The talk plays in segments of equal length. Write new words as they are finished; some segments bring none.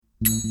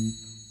Hey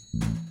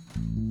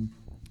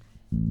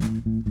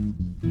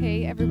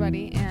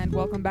everybody, and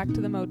welcome back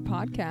to the Mode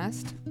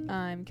Podcast.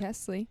 I'm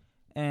Kaestle.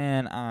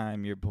 And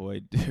I'm your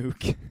boy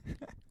Duke.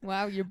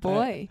 Wow, your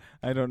boy.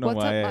 I don't know What's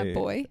why. up, my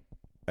boy?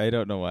 I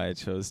don't know why I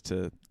chose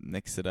to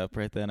mix it up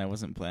right then. I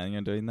wasn't planning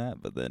on doing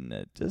that, but then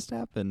it just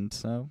happened.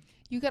 So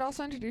You could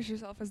also introduce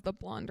yourself as the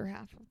blonder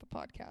half of the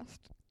podcast.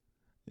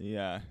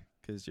 yeah,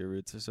 because your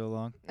roots are so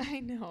long.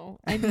 I know.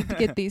 I need to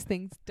get these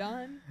things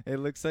done. It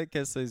looks like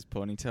Kessler's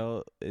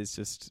ponytail is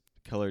just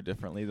colored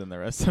differently than the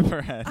rest of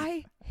her head.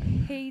 I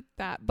hate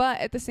that. But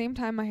at the same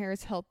time, my hair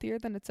is healthier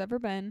than it's ever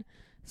been.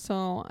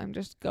 So I'm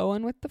just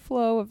going with the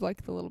flow of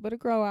like the little bit of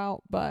grow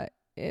out, but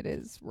it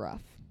is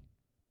rough.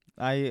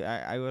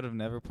 I would have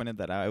never pointed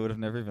that out. I would have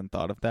never even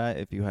thought of that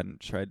if you hadn't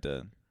tried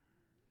to.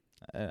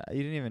 You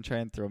didn't even try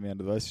and throw me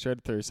under the bus. You tried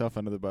to throw yourself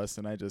under the bus,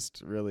 and I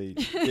just really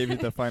gave you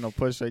the final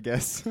push, I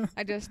guess.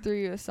 I just threw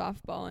you a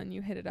softball and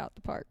you hit it out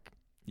the park.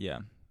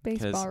 Yeah.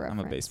 Baseball reference. I'm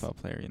a baseball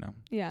player, you know.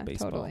 Yeah,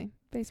 baseball. Totally.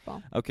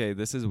 Baseball. Okay,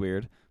 this is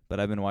weird, but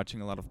I've been watching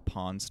a lot of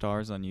Pawn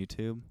Stars on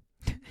YouTube.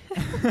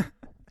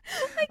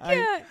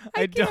 I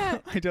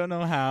can't. I don't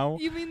know how.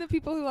 You mean the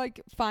people who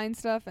like find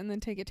stuff and then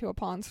take it to a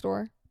pawn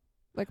store?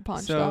 Like a pawn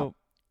shop? So,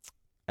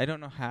 I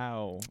don't know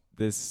how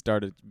this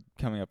started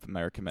coming up in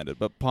my recommended,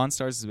 but Pawn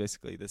Stars is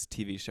basically this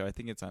TV show. I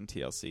think it's on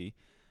TLC.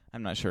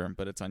 I'm not sure,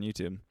 but it's on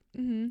YouTube.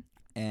 Mm-hmm.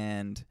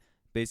 And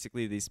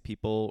basically these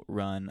people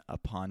run a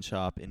pawn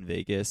shop in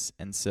Vegas,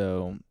 and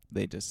so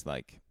they just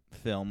like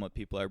film what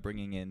people are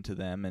bringing in to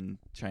them and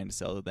trying to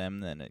sell to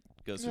them, then it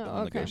goes through the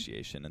whole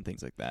negotiation and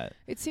things like that.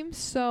 It seems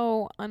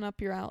so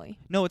up your alley.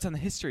 No, it's on the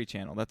History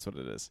Channel. That's what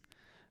it is.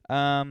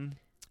 I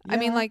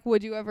mean, like,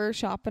 would you ever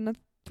shop in a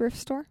thrift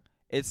store?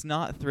 It's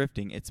not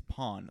thrifting. It's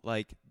pawn.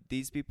 Like,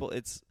 these people,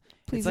 it's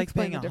like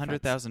explain paying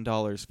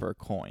 $100,000 for a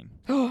coin.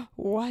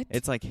 What?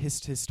 It's like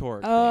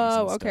historic things.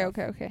 Oh, and okay,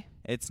 stuff. okay.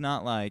 It's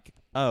not like,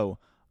 oh,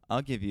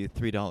 I'll give you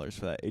 $3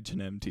 for that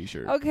H&M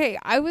T-shirt. Okay,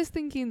 I was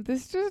thinking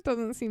this just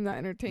doesn't seem that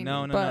entertaining.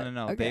 No.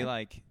 Okay. They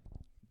like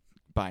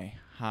buy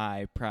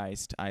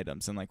high-priced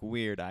items and like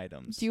weird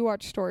items. Do you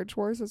watch Storage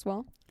Wars as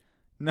well?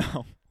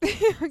 No.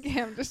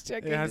 Okay, I'm just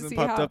checking. It hasn't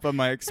popped up on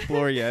my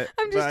Explore yet.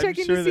 I'm just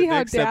checking sure to see how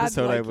next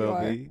episode dad-like I will you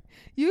are. be.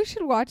 You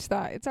should watch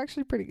that. It's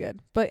actually pretty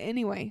good. But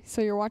anyway,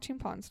 so you're watching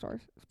Pawn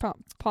Stars,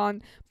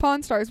 Pawn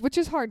Stars, which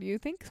is hard. You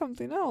think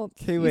something else.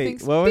 Okay,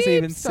 wait. What was I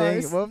even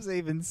saying? What was I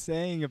even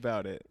saying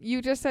about it?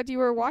 You just said you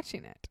were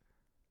watching it.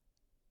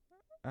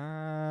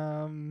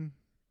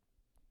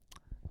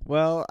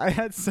 Well, I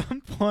had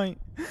some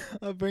point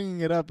of bringing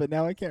it up, but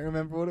now I can't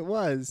remember what it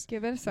was.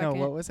 Give it a second. No,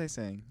 what was I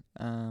saying?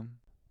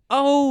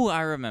 Oh,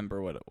 I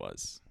remember what it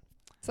was.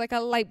 It's like a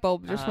light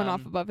bulb just went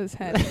off above his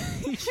head.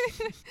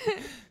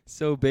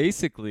 So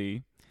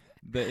basically,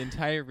 the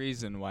entire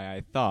reason why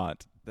I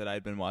thought that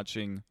I'd been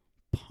watching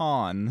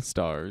Pawn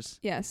Stars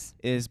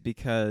is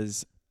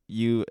because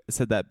you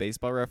said that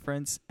baseball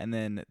reference, and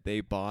then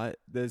they bought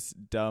this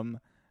dumb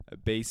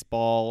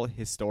baseball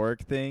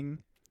historic thing.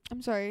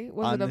 I'm sorry,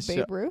 was it of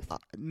Babe Ruth?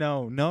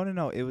 No.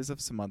 It was of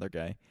some other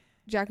guy.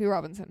 Jackie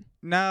Robinson.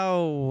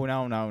 No.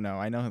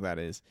 I know who that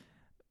is.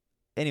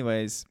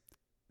 Anyways,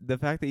 the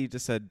fact that you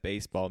just said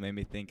baseball made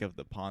me think of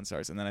the Pawn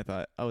Stars, and then I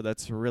thought, oh,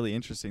 that's really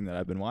interesting that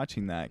I've been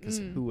watching that, because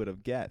who would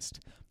have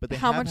guessed? But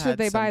how much did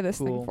they buy this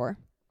thing for?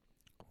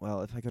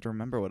 Well, if I could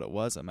remember what it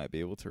was, I might be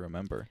able to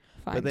remember.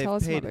 Fine, but tell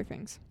us some other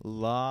things.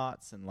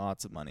 Lots and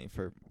lots of money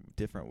for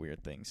different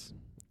weird things.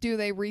 Do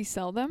they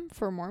resell them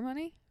for more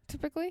money,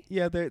 typically?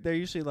 Yeah, they're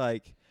usually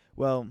like,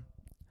 well,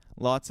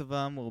 lots of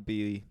them will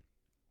be,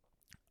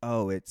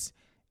 oh, it's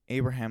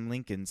Abraham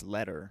Lincoln's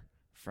letter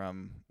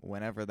from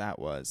whenever that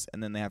was,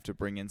 and then they have to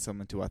bring in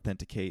someone to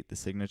authenticate the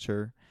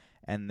signature,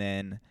 and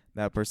then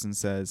that person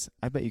says,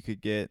 I bet you could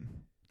get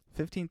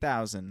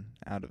 $15,000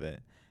 out of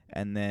it,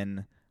 and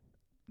then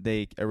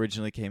they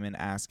originally came in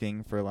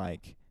asking for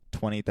like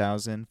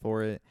 $20,000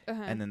 for it,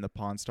 and then the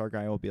Pawn Star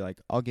guy will be like,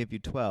 I'll give you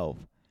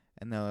 12,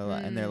 and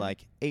they're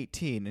like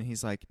 18, and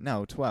he's like,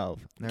 no,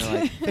 12, and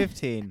they're like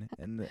 15,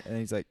 and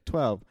he's like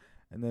 12,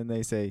 and then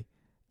they say,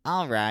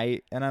 all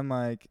right, and I'm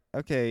like,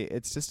 okay,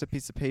 it's just a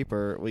piece of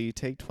paper. Will you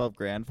take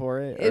 $12,000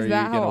 for it? Is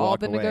that how all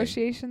the away?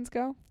 Negotiations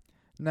go?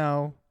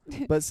 No,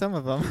 but some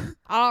of them.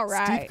 All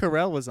right. Steve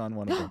Carell was on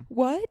one of them.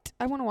 What?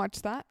 I want to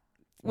watch that.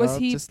 Was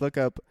he? Just look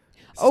up.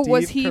 Oh, Steve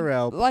was he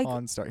Carell like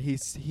Pawn Star?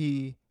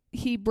 He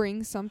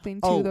brings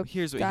something to the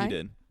here's what guy? he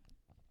did.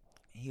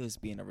 He was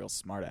being a real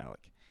smart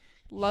aleck.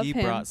 Love he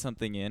him. brought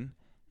something in,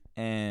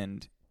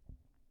 and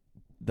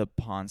the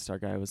Pawn Star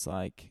guy was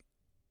like,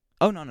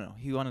 oh, no.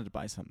 He wanted to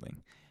buy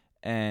something.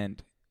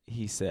 And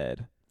he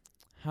said,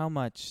 how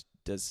much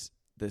does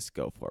this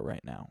go for right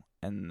now?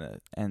 And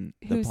the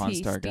Pawn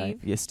Star guy,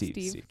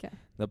 Steve. Okay.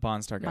 The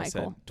Pawn Star guy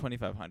Michael. said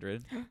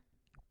 $2,500.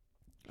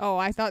 Oh,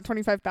 I thought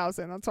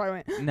 25,000. That's why I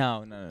went.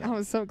 No. I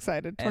was so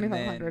excited.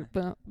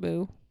 2,500.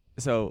 Boo.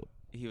 So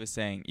he was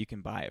saying you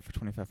can buy it for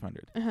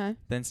 $2,500.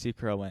 Then Steve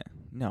Carell went,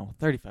 no,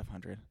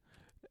 $3,500.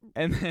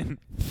 And then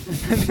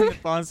the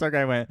Pawn Star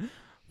guy went,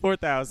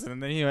 4,000,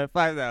 and then he went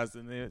 5,000,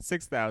 and then he went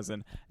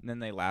 6,000, and then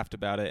they laughed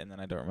about it, and then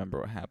I don't remember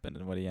what happened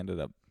and what he ended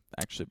up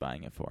actually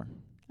buying it for.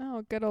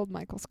 Oh, good old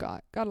Michael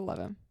Scott. Gotta love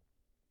him.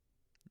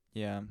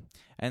 Yeah,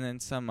 and then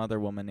some other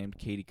woman named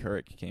Katie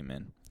Couric came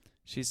in.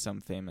 She's some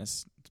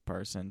famous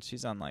person.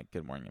 She's on like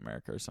Good Morning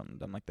America or something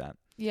dumb like that.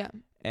 Yeah.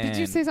 And Did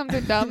you say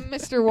something dumb,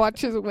 Mr.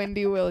 Watches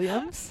Wendy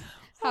Williams?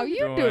 How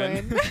you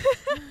doing?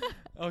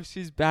 Oh,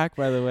 she's back,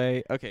 by the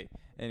way. Okay.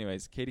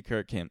 Anyways, Katie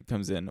Couric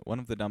comes in. One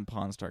of the dumb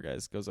Pawn Star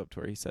guys goes up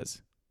to her. He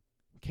says,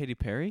 "Katy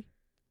Perry?"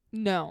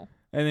 No.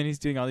 And then he's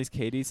doing all these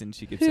Katies, and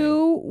she keeps saying,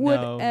 Who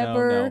would no,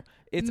 ever no.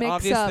 It's mix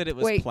obvious up, that it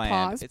was wait,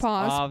 planned. It's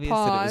obvious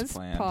that it was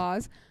planned.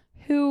 Pause.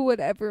 Who would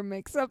ever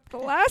mix up the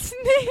last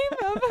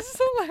name of a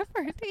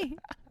celebrity?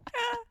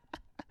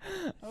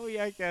 Oh,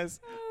 yeah, I guess.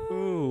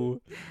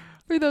 Who?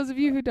 For those of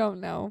you who don't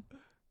know,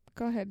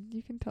 go ahead.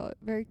 You can tell it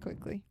very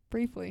quickly,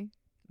 briefly.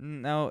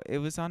 No, it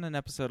was on an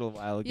episode a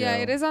while ago. Yeah,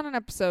 it is on an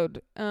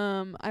episode.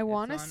 I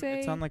want to say...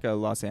 It's on like a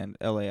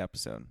LA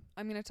episode.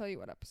 I'm going to tell you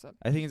what episode.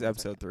 I think it's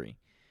episode 3.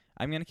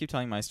 I'm going to keep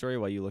telling my story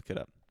while you look it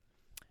up.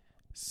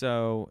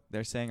 So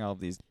they're saying all of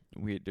these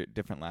weird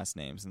different last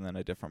names, and then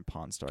a different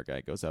Pawn Star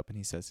guy goes up and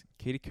he says,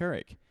 Katie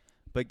Couric.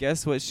 But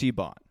guess what she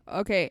bought?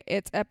 Okay,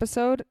 it's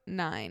episode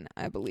 9,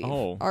 I believe.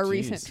 Oh, our geez.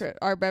 recent trip,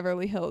 our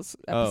Beverly Hills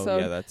episode. Oh,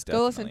 yeah, that's definitely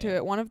Go listen to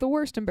it. One of the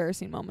worst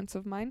embarrassing moments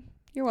of mine.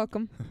 You're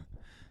welcome.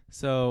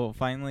 So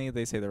finally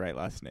they say the right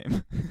last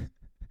name.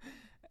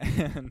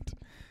 And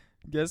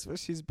guess what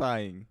she's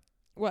buying?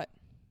 What?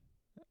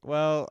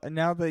 Well,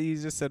 now that you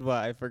just said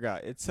what, I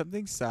forgot. It's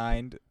something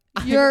signed.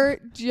 You're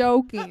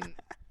joking.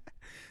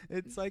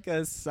 It's like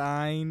a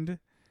signed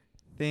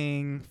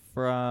thing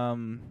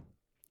from,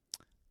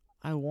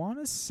 I want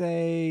to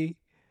say,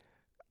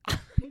 I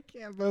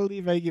can't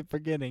believe I keep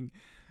forgetting.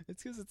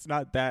 It's because it's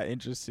not that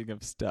interesting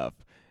of stuff.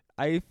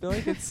 I feel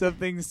like it's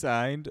something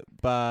signed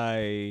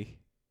by,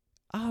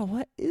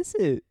 what is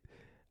it?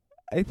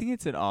 I think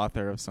it's an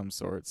author of some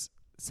sorts.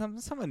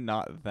 Someone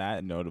not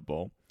that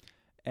notable.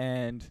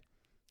 And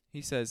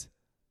he says,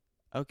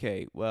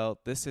 okay, well,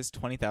 this is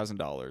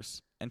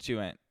 $20,000. And she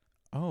went,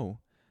 oh,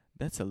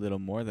 that's a little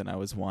more than I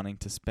was wanting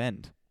to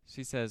spend.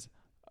 She says,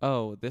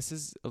 oh, this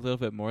is a little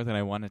bit more than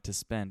I wanted to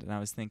spend. And I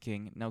was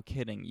thinking, no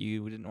kidding,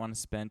 you didn't want to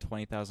spend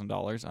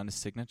 $20,000 on a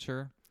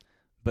signature?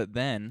 But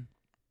then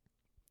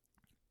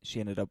she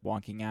ended up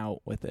walking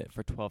out with it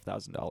for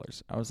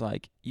 $12,000. I was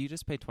like, you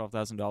just paid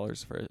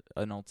 $12,000 for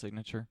an old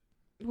signature?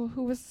 Well,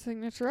 who was the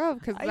signature of?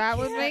 Because that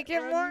would make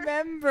it more...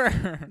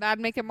 That'd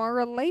make it more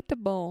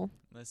relatable.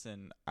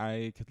 Listen,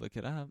 I could look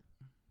it up.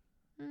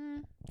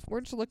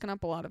 We're just looking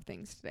up a lot of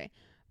things today.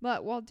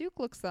 But while Duke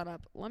looks that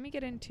up, let me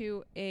get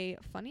into a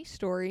funny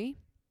story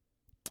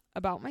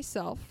about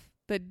myself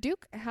that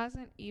Duke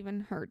hasn't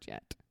even heard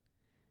yet.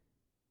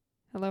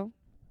 Hello?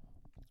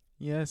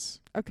 Yes.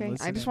 Okay,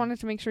 I just wanted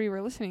to make sure you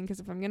were listening, because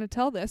if I'm going to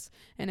tell this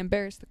and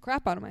embarrass the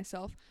crap out of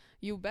myself,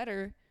 you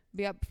better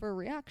be up for a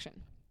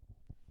reaction.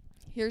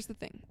 Here's the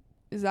thing.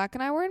 Zach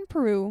and I were in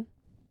Peru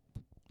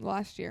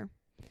last year,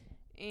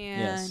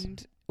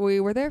 and we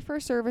were there for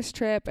a service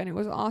trip, and it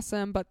was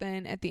awesome, but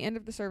then at the end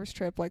of the service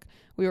trip, like,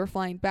 we were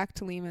flying back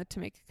to Lima to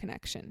make a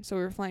connection. So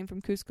we were flying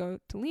from Cusco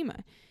to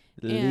Lima.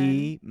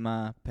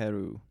 Lima,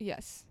 Peru.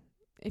 Yes.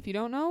 If you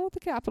don't know the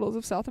capitals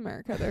of South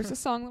America, there's a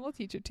song that will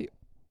teach it to you.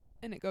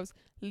 And it goes,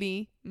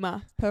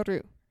 Lima,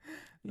 Peru.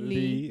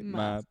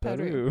 Lima,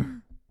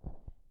 Peru.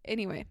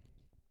 Anyway,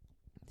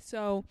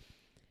 so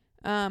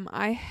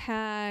I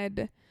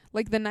had,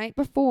 like, the night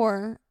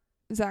before,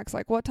 Zach's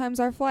like, what time's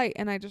our flight?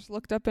 And I just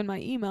looked up in my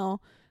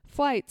email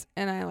flights,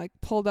 and I, like,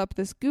 pulled up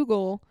this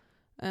Google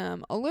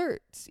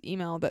alerts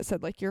email that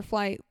said, like, your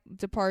flight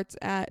departs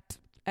at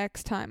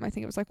X time. I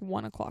think it was, like,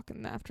 1 o'clock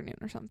in the afternoon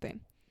or something.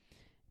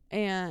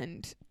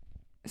 And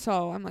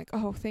so I'm like,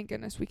 oh, thank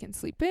goodness we can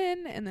sleep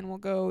in, and then we'll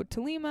go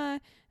to Lima,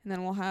 and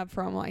then we'll have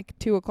from, like,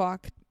 2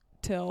 o'clock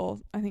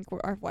till, I think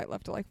our flight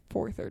left at, like,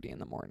 4:30 in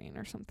the morning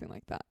or something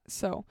like that.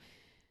 So,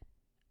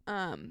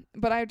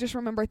 but I just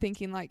remember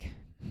thinking, like,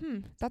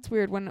 that's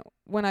weird.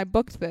 When I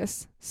booked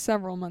this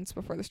several months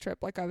before this trip,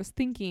 like, I was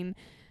thinking,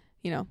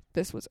 you know,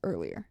 this was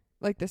earlier.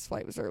 Like, this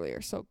flight was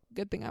earlier, so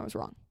good thing I was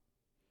wrong.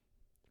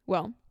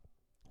 Well,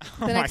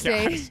 the next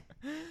day,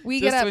 we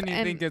get up, when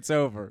you think it's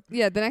over.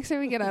 Yeah, the next day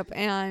we get up,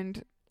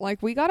 and,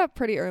 like, we got up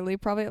pretty early,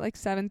 probably at, like,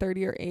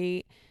 7:30 or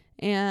 8,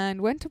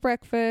 and went to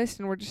breakfast,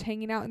 and we're just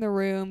hanging out in the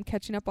room,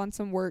 catching up on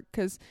some work,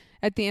 because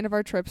at the end of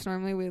our trips,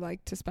 normally we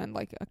like to spend,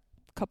 like, a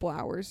couple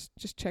hours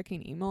just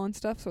checking email and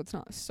stuff, so it's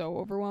not so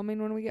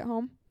overwhelming when we get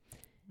home.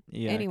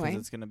 Yeah, anyway,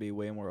 because it's going to be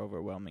way more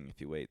overwhelming if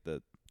you wait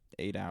the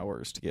 8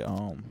 hours to get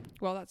home.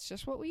 Well, that's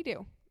just what we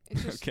do.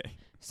 It's just okay.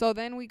 So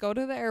then we go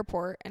to the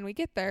airport, and we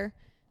get there,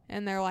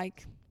 and they're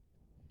like,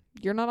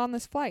 you're not on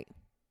this flight.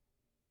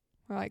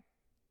 We're like,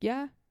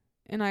 yeah.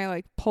 And I,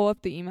 like, pull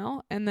up the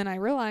email, and then I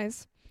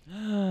realize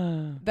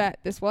that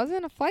this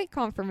wasn't a flight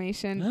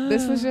confirmation.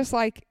 This was just,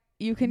 like,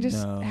 you can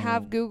just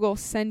have Google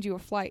send you a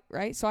flight,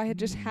 right? So I had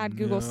just had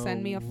Google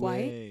send me a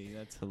flight. Way.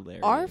 That's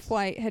hilarious. Our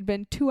flight had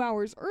been 2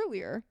 hours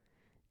earlier,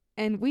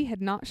 and we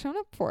had not shown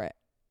up for it.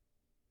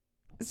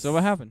 So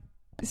what happened?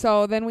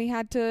 So then we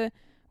had to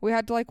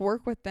like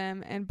work with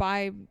them and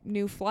buy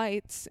new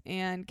flights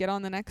and get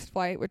on the next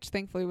flight, which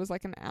thankfully was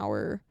like an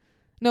hour.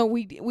 No,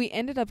 we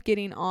ended up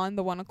getting on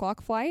the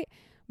 1:00 flight,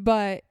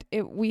 but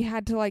we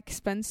had to like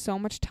spend so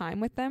much time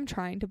with them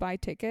trying to buy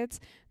tickets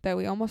that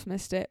we almost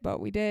missed it. But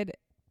we did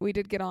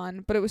get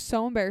on. But it was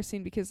so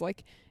embarrassing because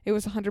like it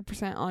was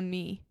 100% on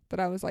me that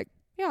I was like,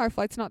 yeah, our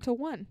flight's not till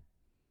 1.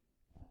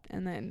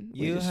 And then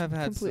we just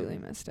completely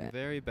missed it.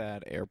 Very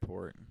bad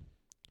airport.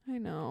 I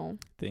know.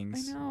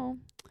 Things. I know.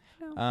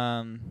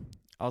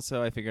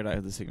 Also, I figured out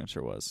who the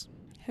signature was.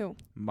 Who?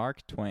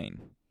 Mark Twain.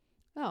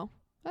 Oh,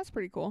 that's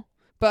pretty cool.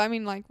 But I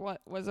mean, like,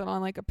 what was it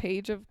on? Like a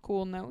page of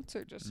cool notes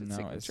or just his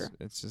signature?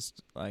 No, it's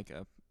just like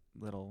a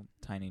little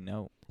tiny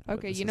note.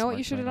 Okay, you know what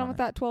you should have done with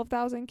that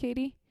 12,000,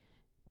 Katie?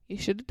 You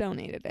should have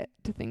donated it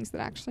to things that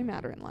actually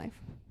matter in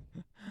life.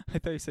 I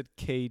thought you said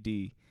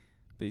KD,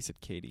 but you said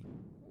Katie.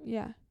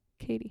 Yeah,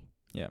 Katie.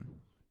 Yeah.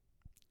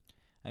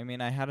 I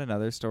mean, I had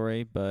another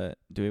story, but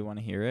do we want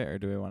to hear it or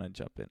do we want to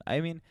jump in?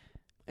 I mean,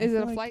 is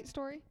it a flight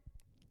story?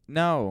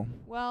 No.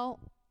 Well,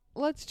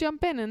 let's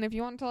jump in, and if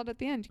you want to tell it at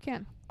the end, you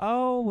can.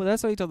 Oh, well,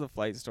 that's why you told the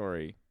flight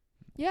story.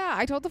 Yeah,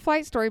 I told the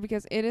flight story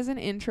because it is an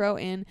intro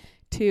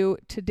into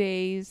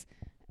today's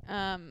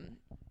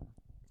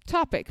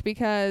topic,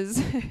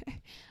 because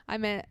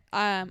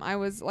I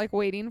was like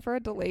waiting for a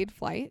delayed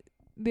flight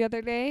the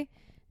other day.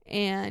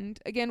 And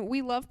again,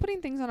 we love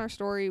putting things on our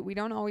story. We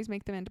don't always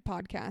make them into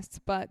podcasts,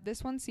 but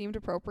this one seemed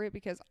appropriate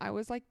because I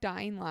was like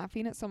dying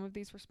laughing at some of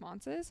these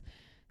responses.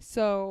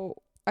 So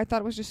I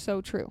thought it was just so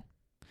true.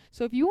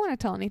 So if you want to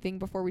tell anything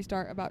before we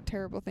start about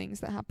terrible things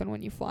that happen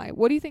when you fly,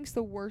 what do you think's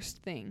the worst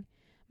thing?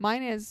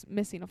 Mine is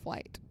missing a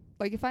flight.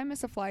 Like if I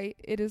miss a flight,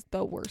 it is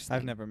the worst thing.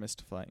 I've never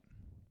missed a flight.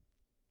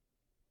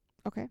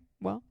 Okay,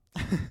 well,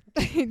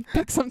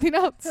 pick something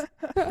else.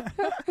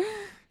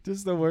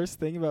 Just the worst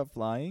thing about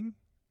flying?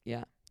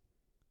 Yeah.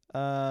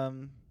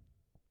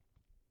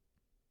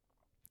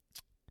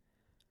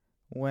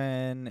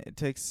 When it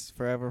takes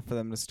forever for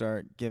them to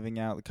start giving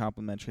out the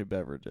complimentary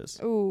beverages.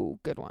 Ooh,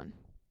 good one.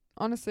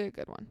 Honestly, a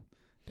good one.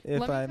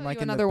 If I'm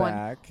like in the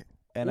back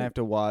and I have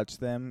to watch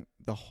them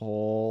the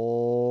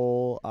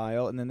whole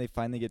aisle, and then they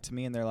finally get to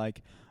me and they're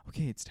like,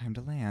 okay, it's time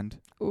to land.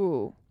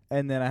 Ooh.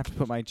 And then I have to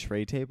put my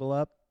tray table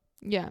up.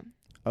 Yeah.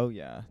 Oh,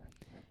 yeah.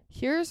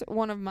 Here's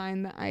one of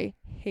mine that I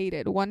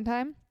hated. One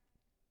time,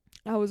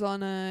 I was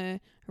on a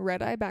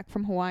red eye back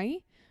from Hawaii,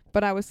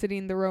 but I was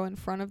sitting the row in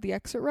front of the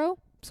exit row,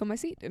 so my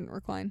seat didn't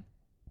recline.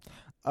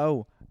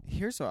 Oh,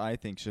 here's what I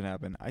think should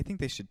happen. I think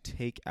they should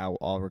take out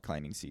all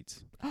reclining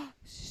seats.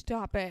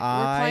 Stop it.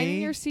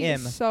 Reclining your seat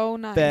is so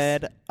nice.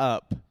 Fed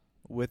up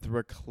with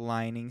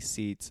reclining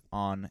seats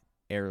on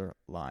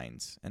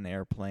airlines and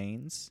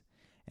airplanes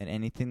and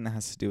anything that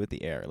has to do with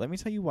the air. Let me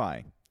tell you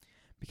why.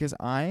 Because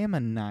I am a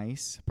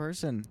nice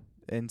person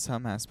in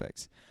some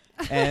aspects.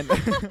 And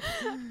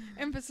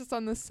emphasis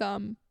on the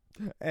some.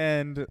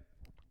 And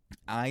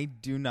I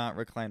do not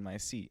recline my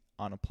seat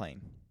on a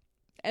plane.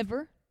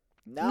 Ever?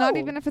 No. Not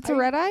even if it's a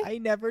red eye? I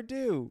never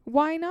do.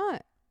 Why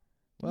not?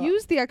 Well,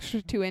 use the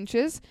extra 2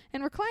 inches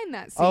and recline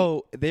that seat.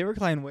 Oh, they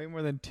recline way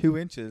more than 2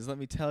 inches, let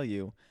me tell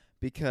you.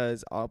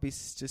 Because I'll be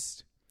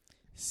just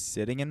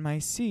sitting in my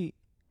seat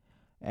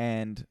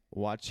and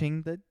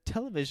watching the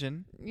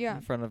television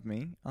in front of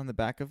me on the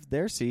back of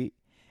their seat.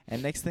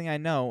 And next thing I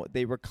know,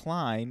 they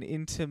recline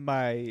into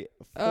my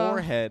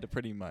forehead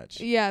pretty much.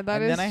 Yeah,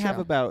 that is true. And then I have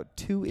about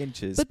 2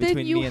 inches between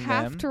me and them. But then you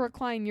have to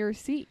recline your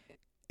seat.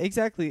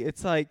 Exactly.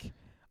 It's like,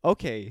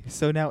 okay,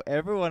 so now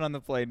everyone on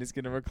the plane is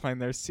going to recline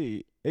their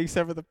seat,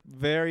 except for the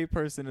very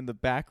person in the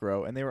back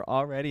row, and they were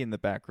already in the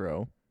back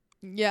row.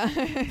 Yeah.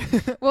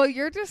 Well,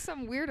 you're just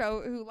some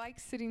weirdo who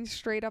likes sitting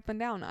straight up and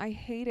down. I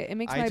hate it. It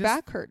makes my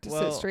back hurt to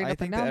sit straight up and down like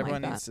that. I think that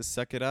everyone needs to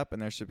suck it up,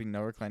 and there should be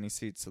no reclining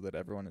seats so that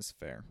everyone is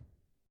fair.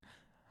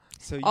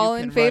 So you all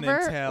can in favor?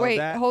 Run and tell Wait,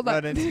 that, hold on.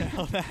 Run and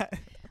tell that.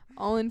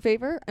 All in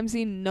favor? I'm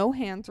seeing no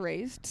hands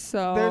raised.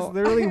 So there's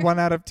literally 1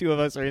 out of 2 of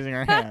us raising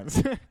our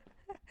hands.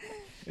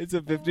 It's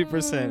a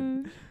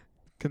 50%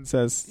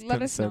 consensus.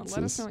 Let us know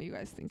what you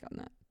guys think on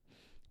that.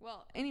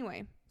 Well,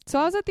 anyway, so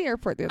I was at the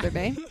airport the other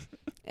day,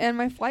 and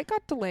my flight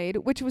got delayed,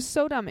 which was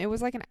so dumb. It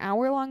was like an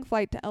hour-long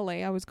flight to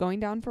LA. I was going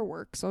down for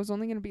work, so I was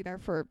only going to be there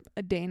for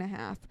a day and a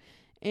half,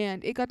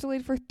 and it got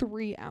delayed for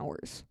 3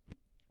 hours.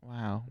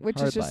 Wow.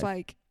 Which is just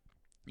like...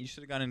 You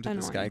should have gone into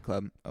the Sky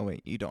Club. Oh,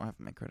 wait, you don't have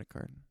my credit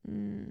card.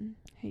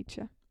 Hate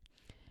ya.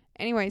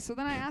 Anyway, so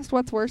then I asked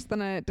what's worse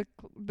than a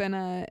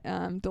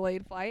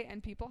delayed flight,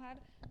 and people had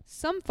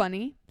some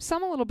funny,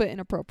 some a little bit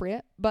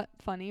inappropriate, but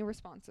funny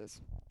responses.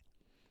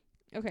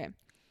 Okay.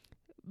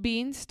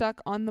 Being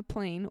stuck on the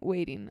plane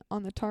waiting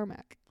on the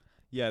tarmac.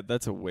 Yeah,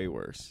 that's a way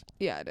worse.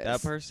 Yeah, it is.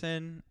 That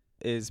person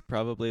is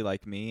probably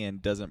like me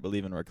and doesn't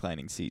believe in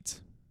reclining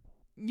seats.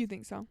 You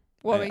think so?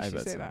 What makes you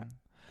say that?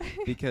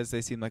 Because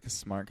they seem like a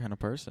smart kind of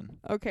person.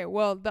 Okay,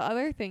 well, the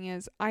other thing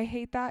is I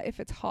hate that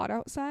if it's hot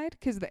outside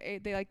because they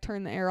like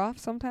turn the air off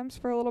sometimes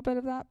for a little bit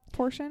of that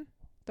portion.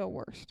 The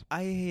worst.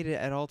 I hate it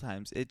at all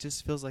times. It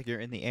just feels like you're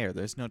in the air.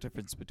 There's no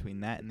difference between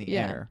that and the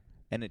air.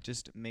 and it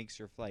just makes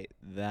your flight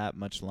that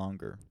much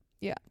longer.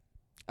 Yeah.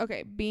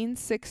 Okay, being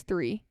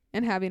 6'3"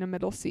 and having a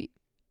middle seat.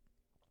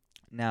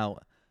 Now,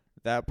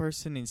 that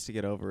person needs to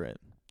get over it.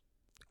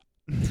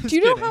 Do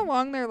you know how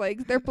long their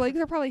legs are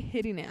probably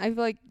hitting it? I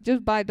feel like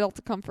just buy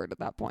Delta Comfort at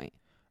that point.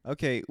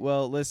 Okay,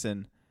 well,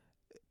 listen.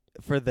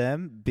 For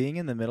them, being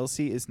in the middle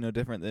seat is no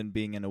different than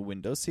being in a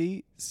window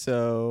seat.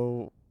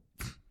 So,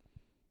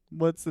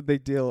 what's the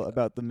big deal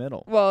about the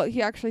middle? Well,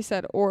 he actually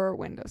said or a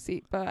window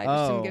seat, but I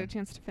just didn't get a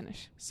chance to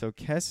finish. So,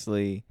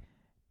 Kaestle,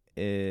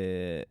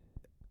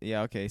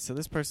 yeah, okay. So,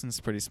 this person's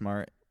pretty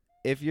smart.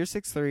 If you're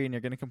 6'3" and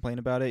you're going to complain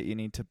about it, you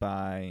need to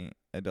buy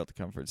a Delta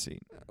Comfort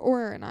seat.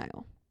 Or an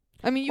aisle.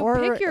 I mean, you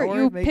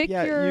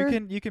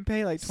can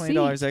pay like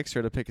 $20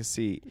 extra to pick a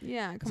seat.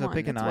 Yeah, come so on,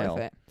 pick an it's aisle.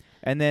 worth it.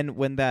 And then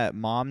when that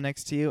mom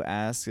next to you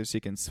asks if she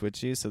can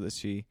switch you so that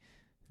she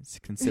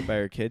can sit by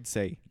her kid,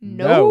 say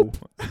nope.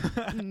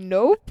 No.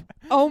 Nope.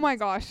 Oh my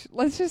gosh.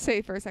 Let's just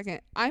say for a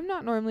second, I'm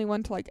not normally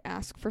one to like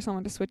ask for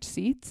someone to switch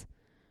seats.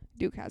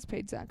 Duke has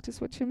paid Zach to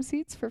switch him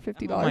seats for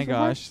 $50. Oh my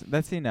gosh,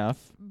 that's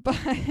enough. But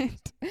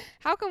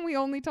how come we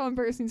only tell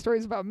embarrassing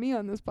stories about me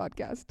on this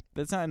podcast?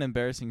 That's not an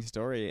embarrassing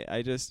story.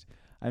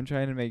 I'm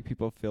trying to make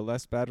people feel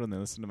less bad when they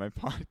listen to my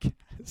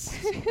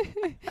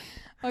podcast.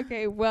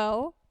 Okay,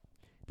 well,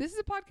 this is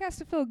a podcast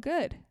to feel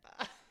good.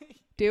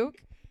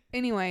 Duke.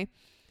 Anyway,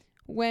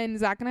 when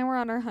Zach and I were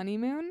on our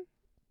honeymoon,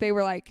 they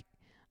were like,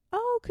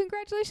 oh,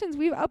 congratulations,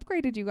 we've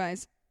upgraded you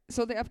guys.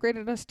 So they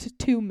upgraded us to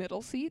 2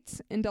 middle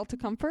seats in Delta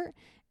Comfort.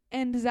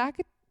 And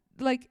Zach,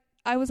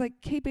 I was like,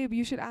 hey, babe,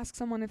 you should ask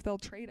someone if they'll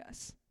trade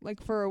us,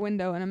 for a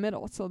window and a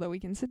middle so that we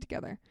can sit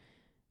together.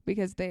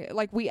 Because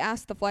we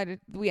asked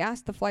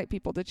the flight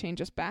people to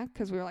change us back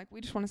because we were like, we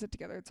just want to sit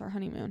together. It's our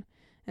honeymoon.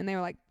 And they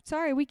were like,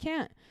 sorry, we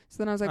can't. So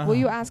then I was like, will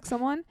you ask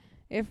someone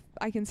if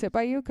I can sit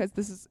by you? Because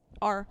this is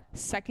our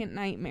second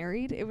night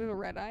married. It was a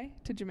red eye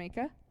to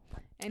Jamaica.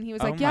 And he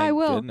was like, yeah, I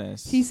will.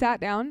 Goodness. He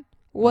sat down,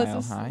 was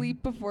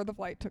asleep before the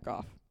flight took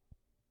off.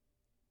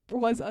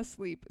 Was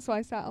asleep. So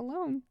I sat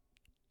alone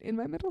in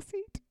my middle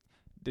seat.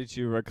 Did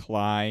you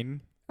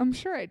recline? I'm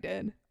sure I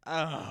did.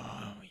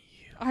 Oh,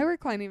 I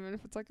recline even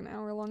if it's like an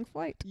hour-long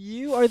flight.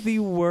 You are the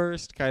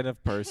worst kind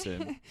of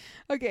person.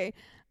 Okay.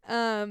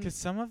 Because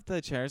some of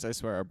the chairs, I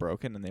swear, are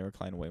broken and they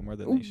recline way more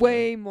than they should.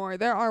 Way more.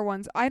 There are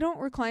ones. I don't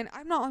recline.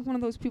 I'm not like one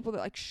of those people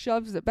that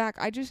shoves it back.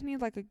 I just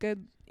need a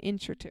good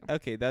inch or two.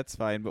 Okay, that's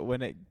fine. But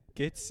when it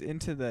gets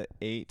into the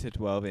 8 to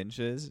 12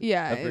 inches of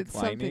reclining,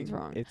 something's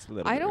wrong. It's a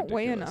little I bit don't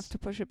weigh enough to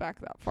push it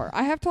back that far.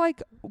 I have to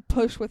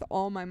push with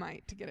all my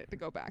might to get it to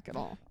go back at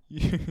all.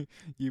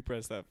 You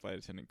press that flight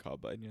attendant call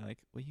button. You're like,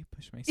 will you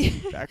push my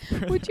seat back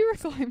further? Would you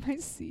recline my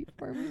seat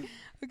for me?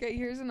 Okay,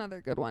 here's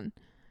another good one.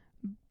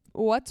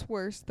 What's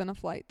worse than a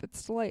flight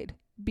that's delayed?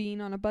 Being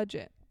on a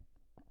budget.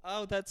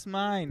 Oh, that's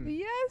mine.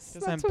 Yes,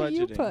 that's what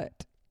you put.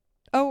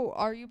 Oh,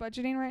 are you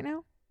budgeting right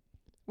now?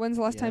 When's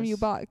the last time you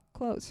bought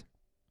clothes?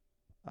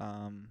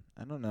 I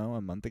don't know,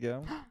 a month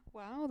ago.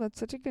 Wow, that's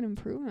such a good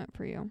improvement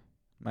for you.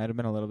 Might have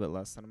been a little bit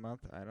less than a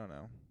month. I don't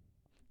know.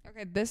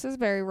 Okay, this is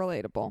very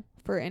relatable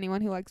for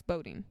anyone who likes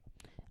boating.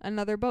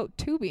 Another boat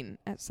tubing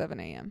at 7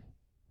 a.m.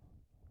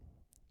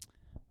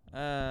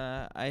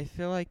 I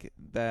feel like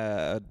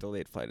the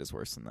delayed flight is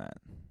worse than that.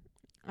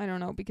 I don't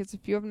know, because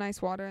if you have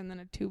nice water and then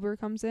a tuber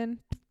comes in,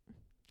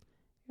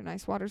 your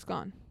nice water's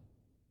gone.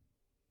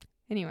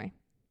 Anyway.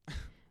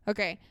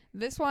 Okay,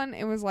 this one,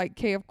 it was like,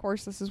 okay, of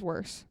course this is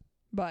worse.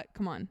 But,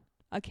 come on,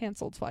 a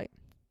canceled flight.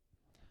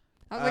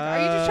 I was like, are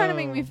you just trying to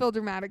make me feel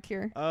dramatic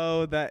here?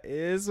 Oh, that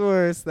is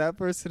worse. That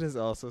person is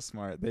also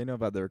smart. They know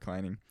about the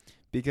reclining.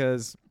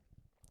 Because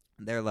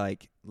they're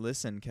like,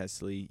 listen,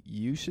 Kaestle,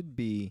 you should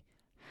be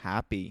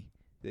happy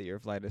that your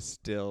flight is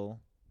still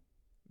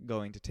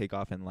going to take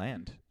off and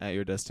land at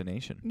your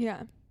destination.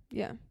 Yeah,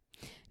 yeah.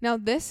 Now,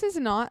 this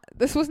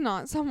was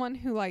not someone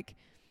who,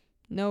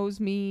 knows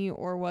me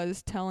or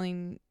was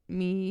telling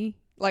me,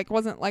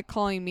 wasn't,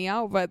 calling me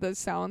out, but this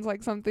sounds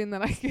like something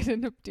that I could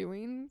end up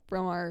doing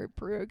from our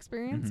Peru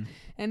experience. Mm-hmm.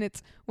 And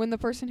it's when the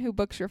person who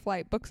books your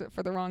flight books it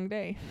for the wrong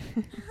day.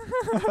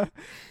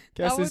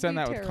 Kestle's done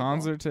that with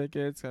concert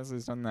tickets.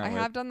 Kestle's done that I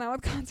have done that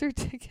with concert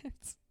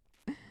tickets.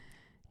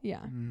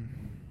 Yeah.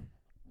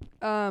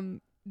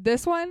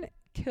 This one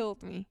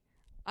killed me.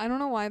 I don't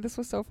know why this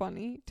was so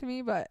funny to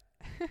me, but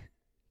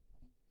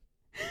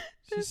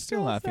she's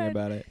still laughing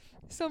about it.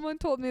 Someone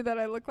told me that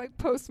I look like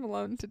Post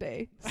Malone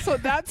today. So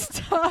that's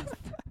tough.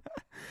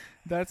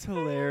 That's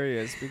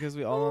hilarious because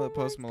we all know that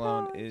Post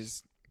Malone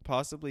is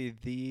possibly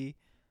the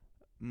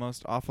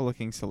most awful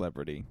looking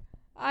celebrity.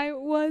 I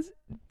was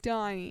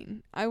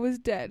dying. I was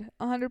dead.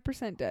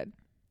 100% dead.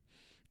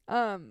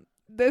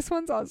 This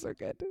one's also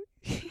good.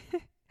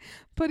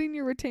 Putting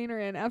your retainer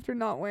in after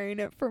not wearing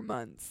it for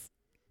months.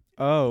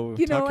 Oh,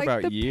 talk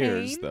about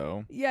years, pain?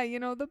 Though. Yeah,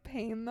 the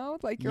pain, though?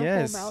 Your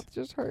whole mouth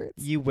just hurts.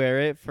 You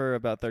wear it for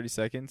about 30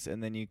 seconds,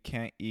 and then you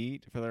can't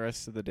eat for the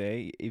rest of the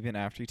day, even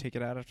after you take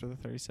it out after the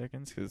 30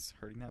 seconds, because it's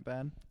hurting that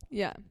bad.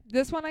 Yeah.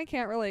 This one I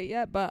can't relate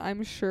yet, but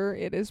I'm sure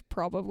it is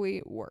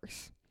probably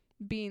worse.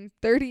 Being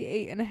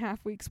 38 and a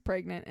half weeks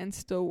pregnant and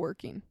still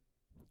working.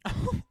 I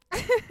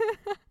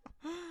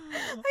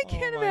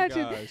can't Oh my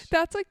imagine. gosh.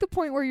 That's like the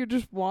point where you're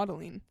just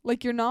waddling.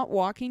 Like you're not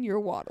walking, you're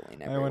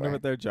waddling everywhere. I wonder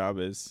what their job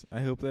is.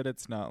 I hope that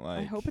it's not like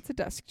I hope it's a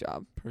desk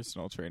job.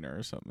 personal trainer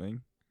or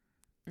something.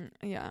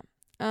 Yeah.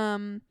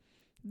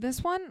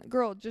 This one,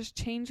 girl, just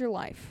change your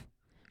life.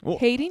 Well,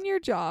 Hating your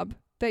job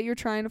that you're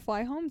trying to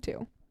fly home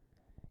to.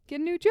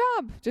 Get a new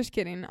job. Just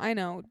kidding. I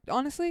know.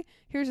 Honestly,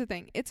 here's the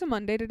thing. It's a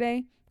Monday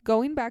today.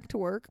 Going back to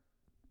work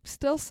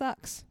still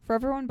sucks for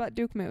everyone but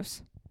Duke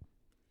Moose.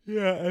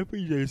 yeah,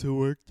 every day's a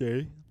work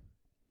day.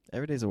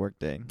 Every day's a work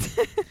day.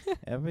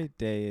 Every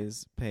day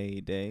is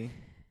payday.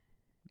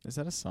 Is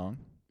that a song?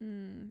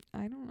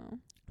 I don't know.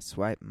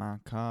 Swipe my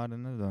card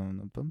and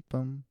alone. Bum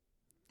bum.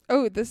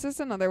 Oh, this is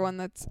another one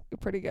that's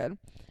pretty good.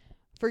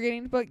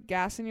 Forgetting to put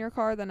gas in your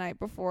car the night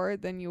before,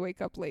 then you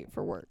wake up late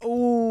for work.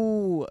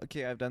 Oh,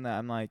 okay, I've done that.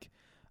 I'm like,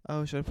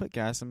 oh, should I put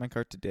gas in my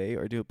car today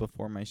or do it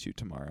before my shoot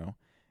tomorrow?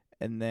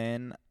 And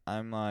then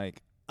I'm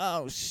like,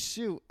 oh,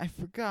 shoot, I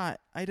forgot.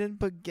 I didn't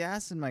put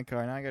gas in my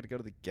car. Now I got to go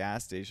to the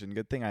gas station.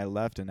 Good thing I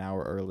left an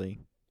hour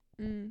early.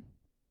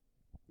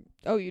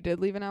 Oh, you did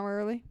leave an hour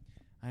early?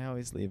 I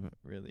always leave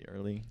really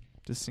early,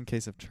 just in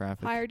case of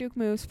traffic. Hire Duke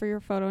Moose for your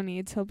photo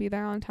needs. He'll be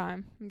there on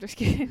time. I'm just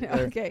kidding.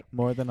 Okay.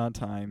 More than on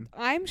time.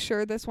 I'm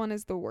sure this one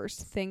is the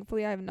worst.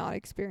 Thankfully, I have not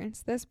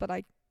experienced this, but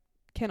I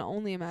can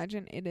only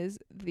imagine it is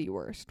the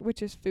worst,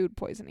 which is food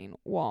poisoning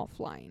while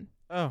flying.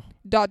 Oh.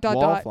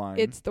 Flying.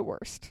 It's the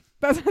worst.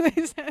 That's what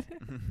they said.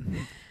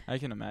 I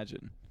can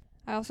imagine.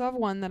 I also have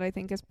one that I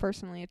think is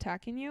personally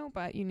attacking you,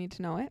 but you need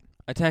to know it.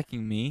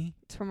 Attacking me?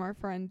 It's from our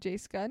friend Jay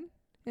Scud,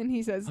 and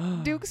he says,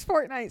 Duke's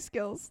Fortnite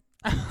skills.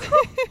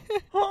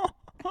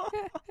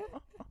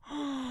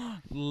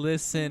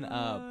 Listen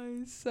up.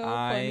 It's so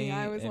funny.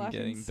 I was am laughing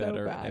getting so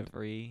better bad.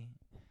 every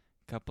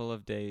couple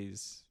of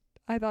days.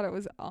 I thought it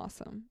was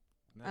awesome.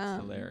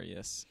 That's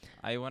hilarious.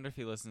 I wonder if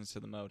he listens to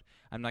the mode.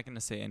 I'm not going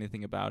to say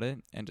anything about it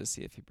and just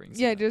see if he brings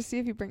it up. Yeah, just see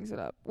if he brings it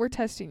up. We're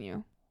testing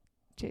you,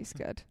 Jay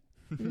Scud.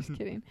 I'm just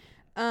kidding.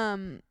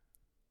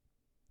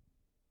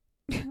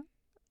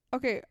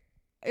 Okay,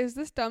 is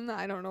this dumb that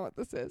I don't know what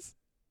this is?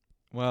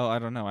 Well, I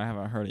don't know. I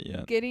haven't heard it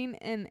yet. Getting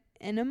an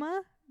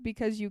enema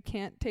because you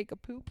can't take a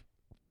poop?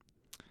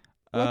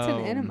 What's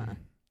an enema?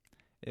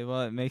 It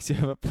makes you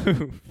have a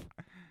poop.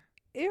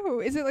 Ew,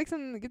 is it like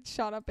something that gets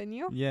shot up in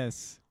you?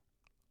 Yes.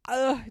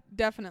 Ugh,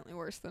 definitely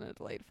worse than a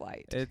delayed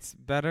flight. It's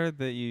better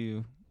that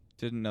you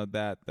didn't know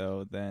that,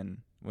 though, than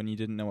when you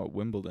didn't know what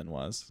Wimbledon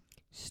was.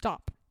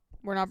 Stop.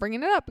 We're not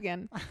bringing it up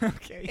again.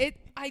 Okay.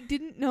 I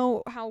didn't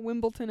know how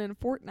Wimbledon and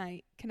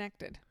Fortnite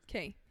connected.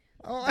 Okay.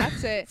 Oh.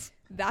 That's it.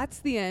 That's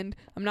the end.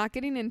 I'm not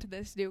getting into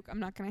this, Duke. I'm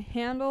not going to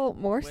handle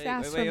more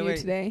sass from you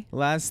today.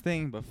 Last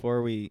thing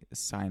before we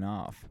sign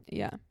off.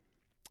 Yeah.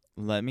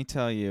 Let me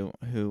tell you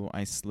who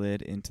I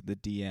slid into the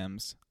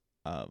DMs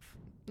of.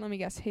 Let me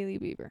guess. Hailey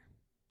Bieber.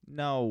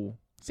 No.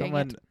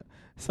 Dang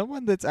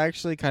Someone that's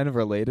actually kind of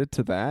related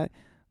to that,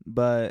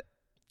 but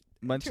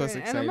much To less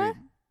an exciting. enema?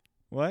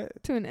 What?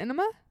 To an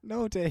enema?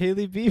 No, to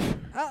Hailey Bieber.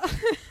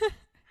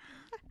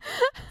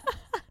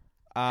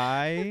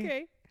 I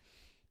Okay.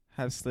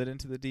 have slid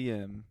into the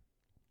DM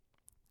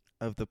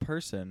of the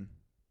person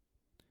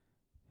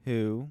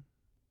who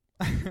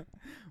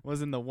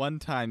was in the One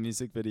Time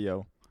music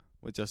video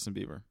with Justin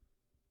Bieber.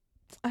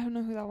 I don't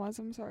know who that was.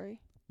 I'm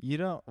sorry. You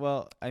don't?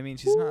 Well, I mean,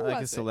 she's Who not like a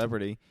was it?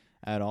 celebrity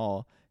at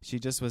all. She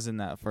just was in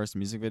that first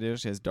music video.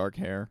 She has dark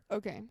hair,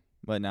 Okay.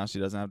 but now she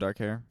doesn't have dark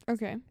hair.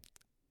 Okay.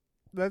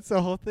 That's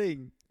the whole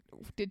thing.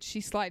 Did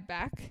she slide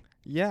back?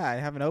 Yeah, I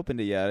haven't opened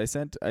it yet. I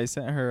sent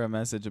her a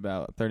message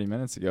about 30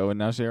 minutes ago, and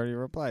now she already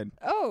replied.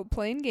 Oh,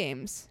 playing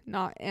games.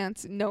 Not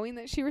knowing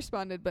that she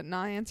responded, but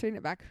not answering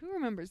it back. Who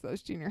remembers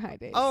those junior high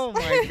days? Oh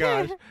my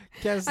gosh,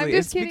 Kesley, I'm it's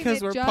just kidding. because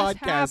It we're just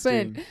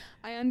podcasting. happened.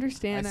 I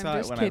understand. I saw I'm it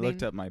just when kidding. I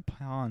looked up my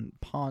Pawn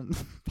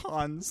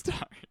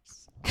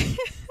Stars.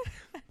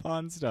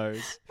 Pawn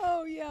Stars.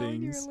 Oh yeah,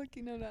 when you were things.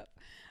 looking it up.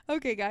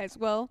 Okay, guys.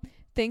 Well,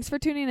 thanks for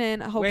tuning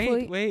in.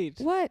 Hopefully. Wait.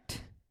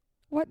 What?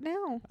 What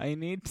now? I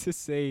need to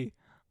say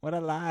what I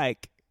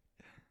like.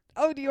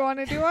 Oh, do you want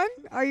to do one?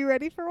 Are you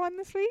ready for one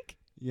this week?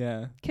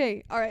 Yeah.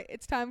 Okay. All right.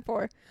 It's time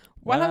for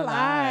what I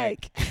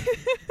like.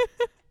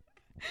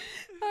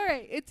 All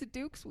right. It's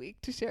Duke's week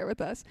to share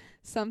with us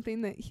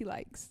something that he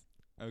likes.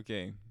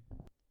 Okay.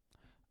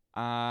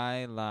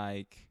 I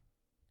like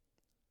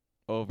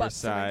Butt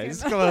oversized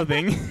smacking.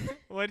 clothing.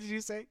 What did you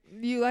say?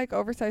 You like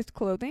oversized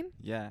clothing?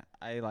 Yeah,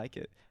 I like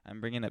it.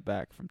 I'm bringing it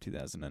back from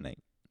 2008.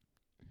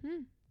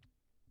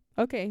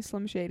 Okay,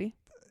 Slim Shady.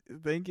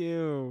 Thank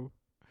you.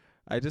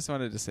 I just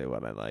wanted to say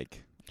what I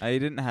like. I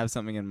didn't have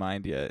something in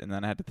mind yet, and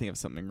then I had to think of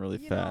something really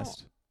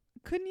fast.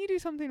 Couldn't you do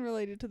something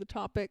related to the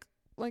topic?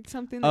 Like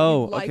something that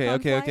you like on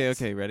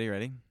flights? Okay.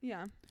 Ready?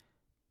 Yeah.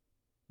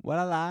 What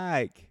I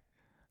like.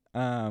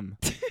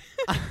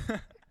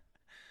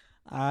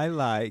 I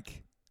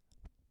like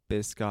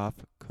Biscoff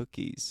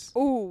cookies.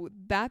 Oh,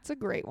 that's a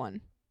great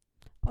one.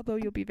 Although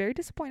you'll be very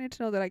disappointed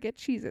to know that I get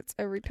Cheez-Its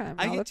every time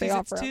I now get that they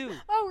Cheez-Its offer 'em. too.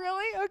 Oh,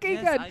 really? Okay,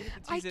 Yes, good. I get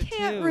the I Cheez-It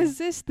can't too.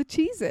 resist the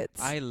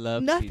Cheez-Its. I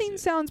love Nothing Cheez-It.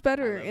 sounds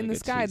better love in a the good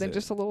sky than Cheez-It.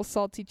 just a little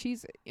salty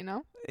Cheez-It, you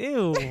know?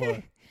 Ew.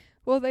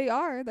 Well, they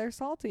are. They're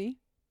salty.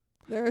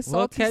 They're a We'll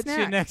salty catch snack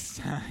you next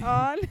time.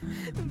 on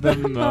The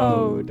the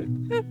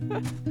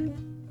mode.